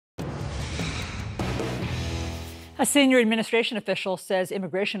A senior administration official says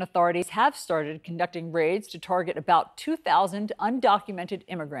immigration authorities have started conducting raids to target about 2,000 undocumented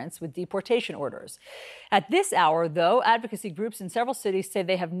immigrants with deportation orders. At this hour, though, advocacy groups in several cities say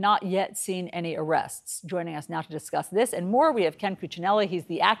they have not yet seen any arrests. Joining us now to discuss this and more, we have Ken Cuccinelli. He's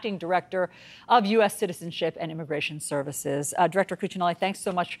the acting director of U.S. Citizenship and Immigration Services. Director Cuccinelli, thanks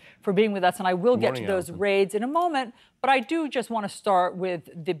so much for being with us, and I will get to those raids in a moment. But I do just want to start with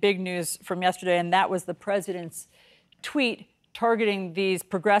the big news from yesterday, and that was the president's tweet targeting these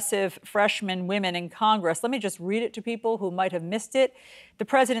progressive freshman women in Congress. Let me just read it to people who might have missed it. The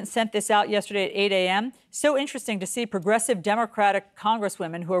president sent this out yesterday at 8 a.m. So interesting to see progressive Democratic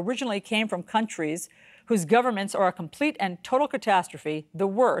congresswomen who originally came from countries whose governments are a complete and total catastrophe, the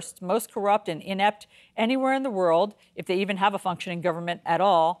worst, most corrupt and inept anywhere in the world, if they even have a functioning government at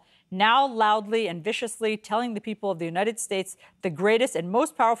all, now loudly and viciously telling the people of the United States, the greatest and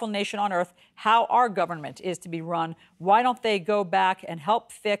most powerful nation on earth, how our government is to be run. Why don't they go back and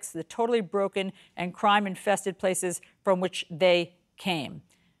help fix the totally broken and crime-infested places from which they came?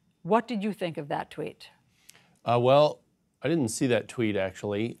 What did you think of that tweet? Well, I didn't see that tweet,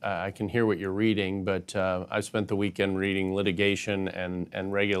 actually. I can hear what you're reading, but I spent the weekend reading litigation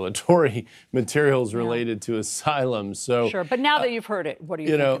and regulatory materials related to asylum. So sure, but now that you've heard it, what do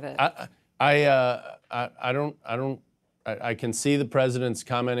you think of it? I can see the president's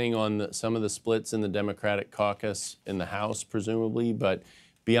commenting on some of the splits in the Democratic caucus in the House, presumably, but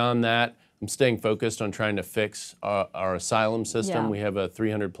beyond that, I'm staying focused on trying to fix our asylum system. We have a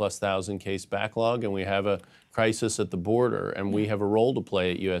 300,000+ case backlog, and we have a crisis at the border, and we have a role to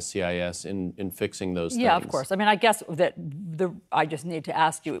play at USCIS in fixing those things. Yeah, of course. I mean, I guess that I just need to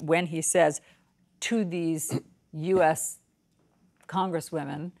ask you, when he says to these U.S.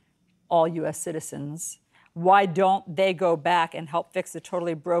 congresswomen, all U.S. citizens, why don't they go back and help fix the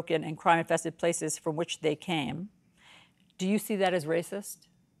totally broken and crime-infested places from which they came? Do you see that as racist?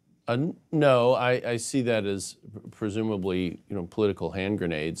 No, I see that as presumably, political hand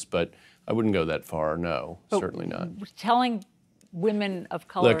grenades, but I wouldn't go that far. No, certainly not. Telling women of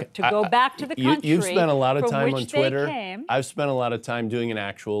color to go back to the country. You've spent a lot of time on Twitter. Came. I've spent a lot of time doing an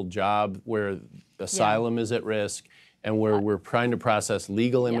actual job where asylum is at risk, and where we're trying to process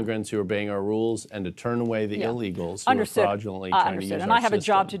legal immigrants who are obeying our rules and to turn away the illegals who are fraudulently trying to use our system. And I have a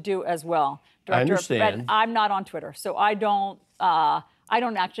job to do as well, Director. I understand. But I'm not on Twitter, so I don't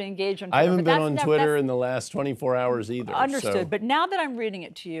actually engage on Twitter. I haven't been on Twitter in the last 24 hours either. Understood. So. But now that I'm reading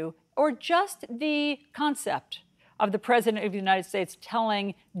it to you, or just the concept of the President of the United States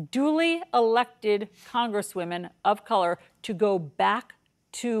telling duly elected congresswomen of color to go back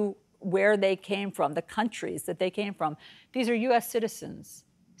to where they came from, the countries that they came from. These are U.S. citizens.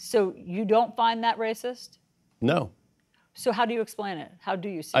 So you don't find that racist? No. So how do you explain it? How do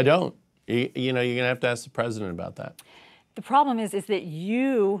you see it? I don't. You're going to have to ask the president about that. The problem is that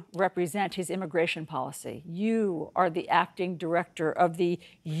you represent his immigration policy. You are the acting director of the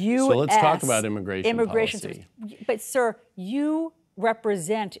U.S. So let's talk about immigration policy. But, sir, you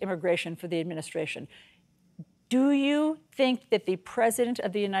represent immigration for the administration. Do you think that the President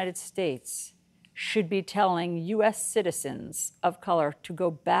of the United States should be telling U.S. citizens of color to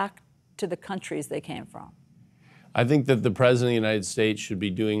go back to the countries they came from? I think that the President of the United States should be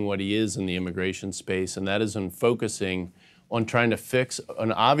doing what he is in the immigration space, and that is in focusing on trying to fix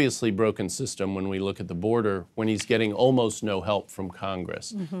an obviously broken system when we look at the border, when he's getting almost no help from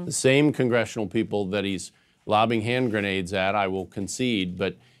Congress. The same congressional people that he's lobbing hand grenades at, I will concede,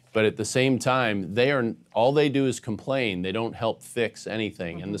 but at the same time, all they do is complain. They don't help fix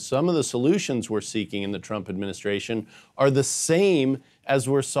anything. And some of the solutions we're seeking in the Trump administration are the same as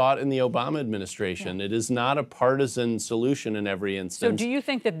were sought in the Obama administration. It is not a partisan solution in every instance. So do you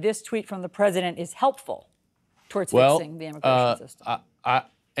think that this tweet from the president is helpful towards fixing the immigration system?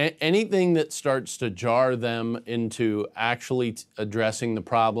 Anything that starts to jar them into actually addressing the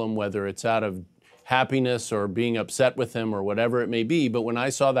problem, whether it's out of happiness or being upset with him or whatever it may be. But when I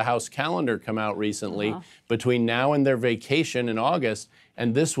saw the House calendar come out recently, between now and their vacation in August,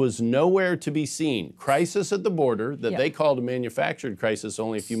 and this was nowhere to be seen. Crisis at the border that they called a manufactured crisis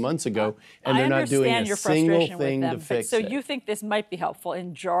only a few months ago, and they're not doing a single thing to fix it. So you think this might be helpful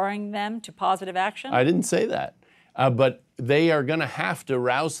in jarring them to positive action? I didn't say that. But they are going to have to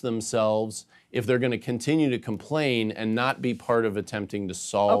rouse themselves if they're going to continue to complain and not be part of attempting to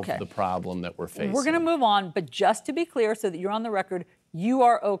solve the problem that we're facing. We're going to move on, but just to be clear so that you're on the record, you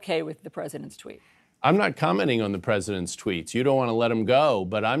are okay with the president's tweet? I'm not commenting on the president's tweets. You don't want to let him go,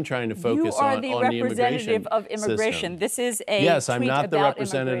 but I'm trying to focus on the immigration You are the representative of immigration. System. This is a Yes, I'm not the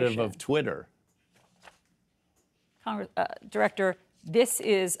representative immigration. of Twitter. Director, this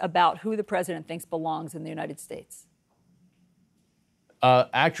is about who the president thinks belongs in the United States.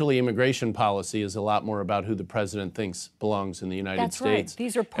 Actually, immigration policy is a lot more about who the president thinks belongs in the United States. Right.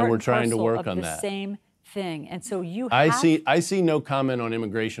 These are part and we're trying to work of on the that. same thing. And so you I have... see no comment on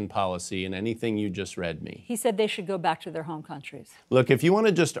immigration policy in anything you just read me. He said they should go back to their home countries. Look, if you want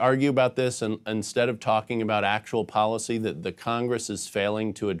to just argue about this and instead of talking about actual policy that the Congress is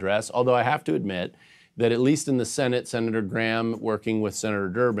failing to address, although I have to admit that at least in the Senate, Senator Graham, working with Senator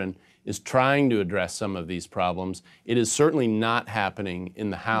Durbin, is trying to address some of these problems. It is certainly not happening in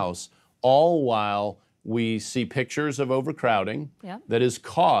the House, all while we see pictures of overcrowding that is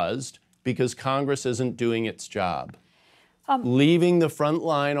caused because Congress isn't doing its job. Leaving the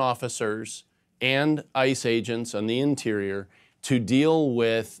frontline officers and ICE agents on the interior to deal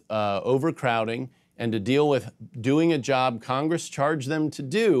with overcrowding and to deal with doing a job Congress charged them to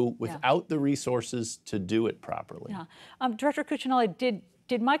do without the resources to do it properly. Director Cuccinelli,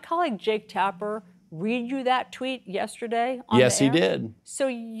 did my colleague Jake Tapper read you that tweet yesterday on Yes, the air? he did. So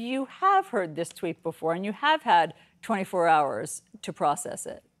you have heard this tweet before, and you have had 24 hours to process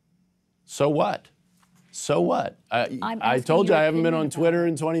it. So what? So what? I told you I haven't been on Twitter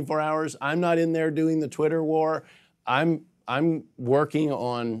in 24 hours. I'm not in there doing the Twitter war. I'm working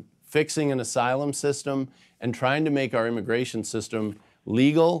on fixing an asylum system and trying to make our immigration system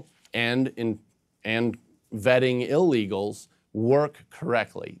legal and vetting illegals work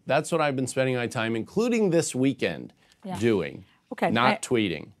correctly. That's what I've been spending my time, including this weekend, doing, not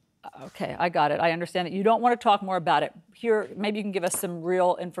tweeting. Okay, I got it. I understand that you don't want to talk more about it. Here, maybe you can give us some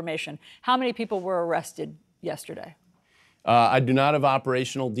real information. How many people were arrested yesterday? I do not have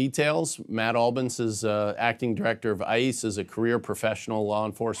operational details. Matt Albans is acting director of ICE, is a career professional law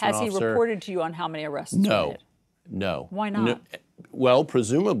enforcement officer. Has he reported to you on how many arrests were made? No. Why not? No, well,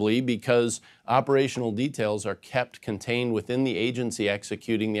 presumably because operational details are kept contained within the agency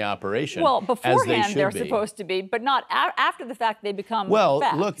executing the operation. Well, beforehand they're be. Supposed to be, but not after the fact they become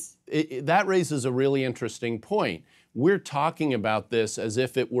facts. Look, that raises a really interesting point. We're talking about this as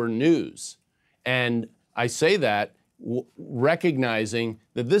if it were news. And I say that recognizing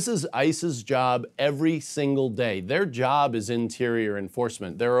that this is ICE's job every single day. Their job is interior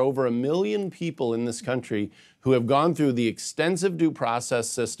enforcement. There are over 1 million people in this country who have gone through the extensive due process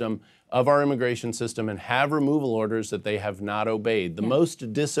system of our immigration system and have removal orders that they have not obeyed, the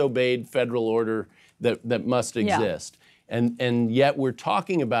most disobeyed federal order that must exist. And yet we're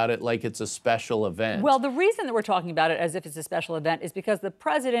talking about it like it's a special event. Well, the reason that we're talking about it as if it's a special event is because the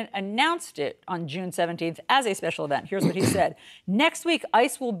president announced it on June 17th as a special event. Here's what he said. Next week,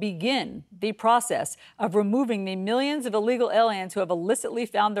 ICE will begin the process of removing the millions of illegal aliens who have illicitly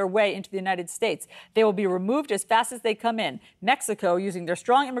found their way into the United States. They will be removed as fast as they come in. Mexico, using their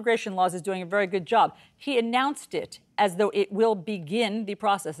strong immigration laws, is doing a very good job. He announced it as though it will begin the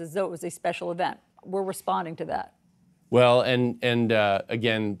process, as though it was a special event. We're responding to that. Well, and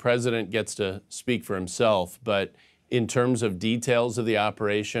again, President gets to speak for himself, but in terms of details of the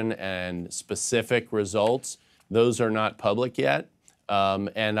operation and specific results, those are not public yet.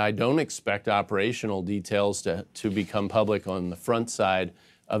 And I don't expect operational details to become public on the front side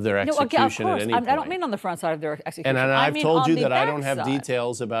of their execution at any point. I don't mean on the front side of their execution. And I've told you that I don't have side.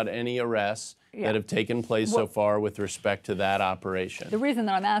 Details about any arrests that have taken place so far with respect to that operation. The reason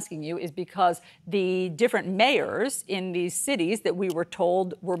that I'm asking you is because the different mayors in these cities that we were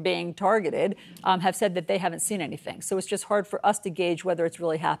told were being targeted have said that they haven't seen anything. So it's just hard for us to gauge whether it's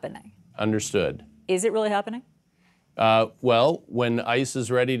really happening. Understood. Is it really happening? Well, when ICE is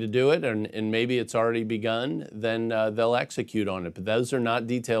ready to do it, and maybe it's already begun, then they'll execute on it. But those are not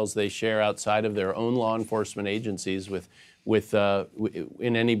details they share outside of their own law enforcement agencies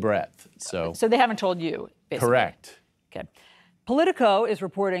in any breadth. So they haven't told you, basically. Correct. Okay. Politico is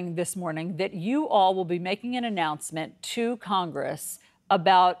reporting this morning that you all will be making an announcement to Congress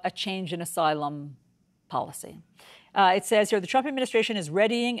about a change in asylum policy. It says here, the Trump administration is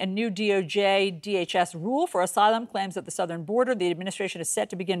readying a new DOJ-DHS rule for asylum claims at the southern border. The administration is set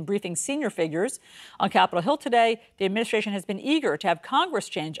to begin briefing senior figures on Capitol Hill today. The administration has been eager to have Congress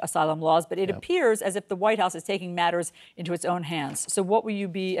change asylum laws, but it appears as if the White House is taking matters into its own hands. So what will you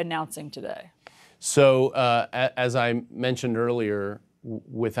be announcing today? So as I mentioned earlier,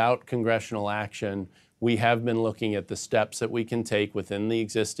 without congressional action, we have been looking at the steps that we can take within the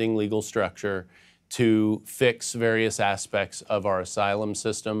existing legal structure to fix various aspects of our asylum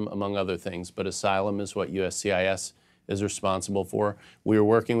system, among other things. But asylum is what USCIS is responsible for. We are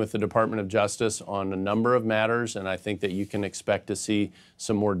working with the Department of Justice on a number of matters, and I think that you can expect to see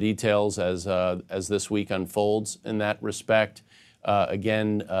some more details as this week unfolds in that respect.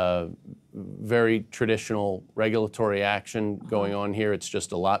 Again, very traditional regulatory action going on here. It's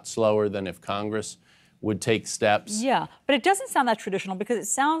just a lot slower than if Congress would take steps. Yeah, but it doesn't sound that traditional because it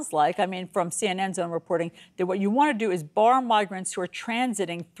sounds like, I mean, from CNN's own reporting, that what you want to do is bar migrants who are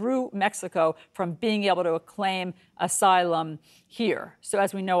transiting through Mexico from being able to claim asylum here. So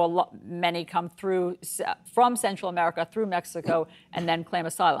as we know, many come through from Central America through Mexico and then claim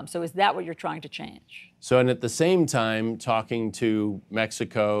asylum. So is that what you're trying to change? So, and at the same time, talking to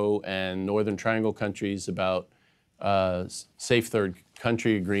Mexico and Northern Triangle countries about safe third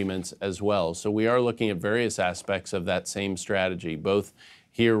country agreements as well. So we are looking at various aspects of that same strategy, both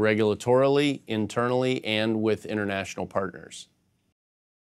here regulatorily, internally, and with international partners.